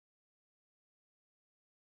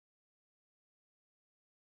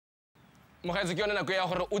Some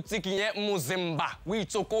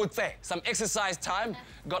exercise time.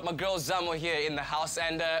 Got my girl Zamo here in the house,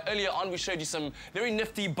 and earlier on we showed you some very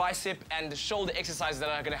nifty bicep and shoulder exercises that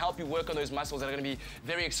are going to help you work on those muscles that are going to be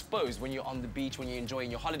very exposed when you're on the beach, when you're enjoying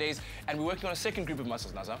your holidays. And we're working on a second group of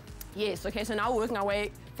muscles now, Zam. Yes, okay, so now we're working our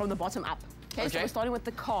way from the bottom up. Okay, so we're starting with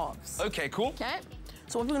the calves. Okay, cool. Okay,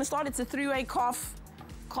 so what we're going to start, it's a three-way calf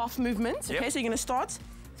movement. Okay, so you're going to start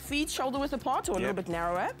feet shoulder width apart or a little bit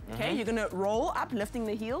narrower. Okay, you're going to roll up, lifting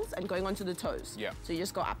the heels and going onto the toes. Yeah. So you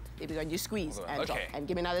just go up. There we go, and you squeeze and drop. Okay. And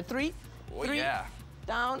give me another three. Three,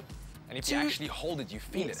 down. And if you actually hold it, you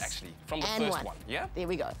feel it actually from the and first one. Yeah? There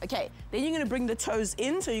we go. Okay, then you're going to bring the toes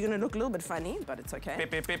in, so you're going to look a little bit funny, but it's okay. There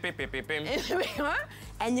we go.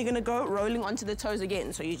 And you're going to go rolling onto the toes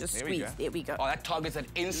again, so you just squeeze. There we go. Oh, that targets an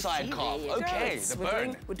inside calf. Okay, the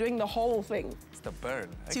burn. We're doing the whole thing. It's the burn.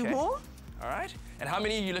 Okay. Two more. All right. And how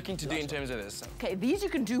many are you looking to do in terms of this? Okay, these you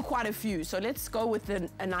can do quite a few. So let's go with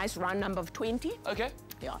a nice round number of 20. Okay.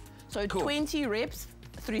 Yeah. So 20 reps,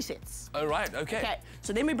 3 sets. All right, okay. Okay,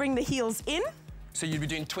 so then we bring the heels in. So you'd be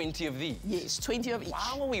doing 20 of these? Yes, 20 of each.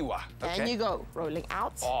 Wow, okay. And you go, rolling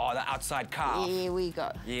out. Oh, the outside calf. Here we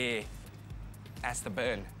go. Yeah, that's the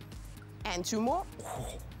burn. And 2 more.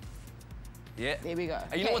 Yeah. There we go.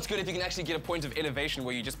 And you know what's good? If you can actually get a point of elevation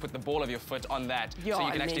where you just put the ball of your foot on that, so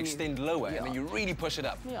you can actually extend lower, and then you really push it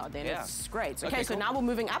up. Yeah, then it's great. Okay, so cool. now we're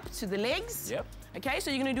moving up to the legs. Yep. Okay,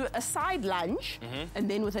 so you're going to do a side lunge,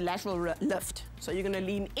 and then with a lateral lift. So you're going to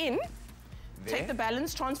lean in, take the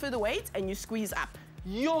balance, transfer the weight, and you squeeze up.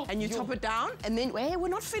 And you top it down, and then, hey, we're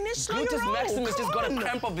not finished. Gluteus maximus just got a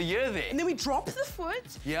cramp of the year there. And then we drop the foot,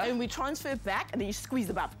 and we transfer back, and then you squeeze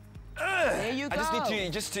the bum. There you go. I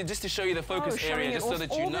just need to show you the focus area, just so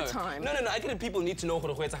that you know. No, I think people need to know.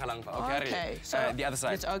 Okay, so the other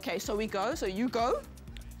side. Okay, so we go. So you go.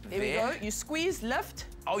 There we go. You squeeze, lift.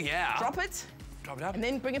 Oh yeah. Drop it. Drop it up. And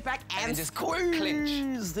then bring it back and just squeeze.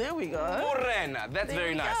 Clinch. There we go. Morena. That's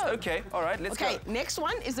very nice. Okay, all right, let's go. Okay, next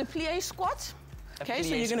one is a plie squat. Okay,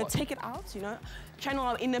 so you're going to take it out, you know, channel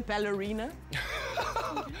our inner ballerina.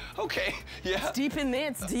 Okay, yeah. It's deep in there,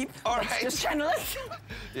 it's deep. All right. Just channel it.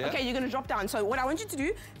 Okay, you're going to drop down. So what I want you to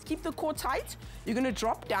do is keep the core tight. You're going to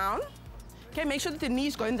drop down. Okay, make sure that the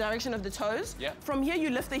knees go in the direction of the toes. Yeah. From here,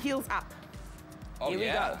 you lift the heels up. Here we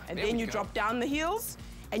go. And then you drop down the heels,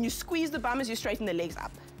 and you squeeze the bum as you straighten the legs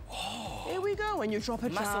up. Oh. There we go, and you drop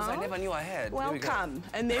it down. Muscles I never knew I had. Welcome.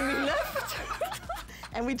 And then we lift,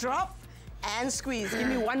 and we drop. And squeeze. Give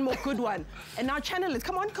me one more good one. And now channel it.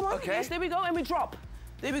 Come on. Okay. Yes, there we go, and we drop.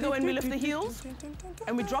 There we go, and we lift the heels.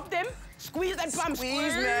 And we drop them. Squeeze that bum.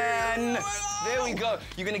 Squeeze, man. There we go.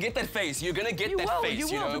 You're going to get that face. You're going to get that face,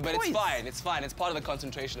 you know, but it's fine. It's fine. It's part of the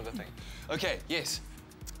concentration of the thing. Okay, yes.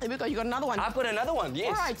 There we go. You got another one. I've got another one, yes.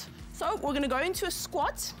 All right. So we're going to go into a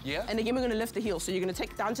squat. Yeah. And again, we're going to lift the heels. So you're going to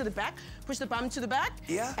take it down to the back, push the bum to the back.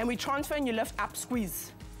 Yeah. And we transfer, and you lift up,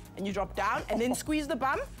 squeeze. And you drop down, and then squeeze the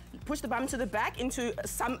bum, push the bum to the back into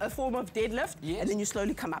a form of deadlift, and then you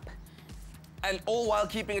slowly come up. And all while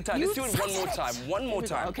keeping it tight. Let's do it one more time. One more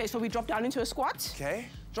time. Okay, so we drop down into a squat. Okay.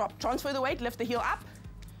 Drop, transfer the weight, lift the heel up,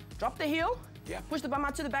 drop the heel, push the bum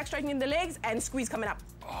out to the back, straightening the legs, and squeeze coming up.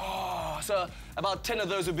 Oh, so about 10 of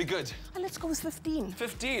those would be good. And let's go with 15.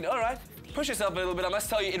 15, all right. Push yourself a little bit. I must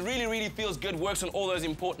tell you, it really, really feels good. Works on all those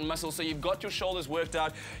important muscles. So you've got your shoulders worked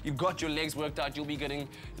out. You've got your legs worked out. You'll be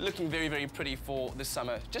looking very, very pretty for this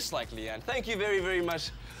summer, just like Leigh-Anne. Thank you very, very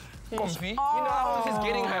much. Coffee. You know how this is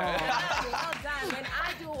getting her. Well done. When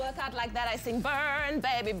I do a workout like that, I sing, burn,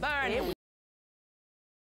 baby, burn.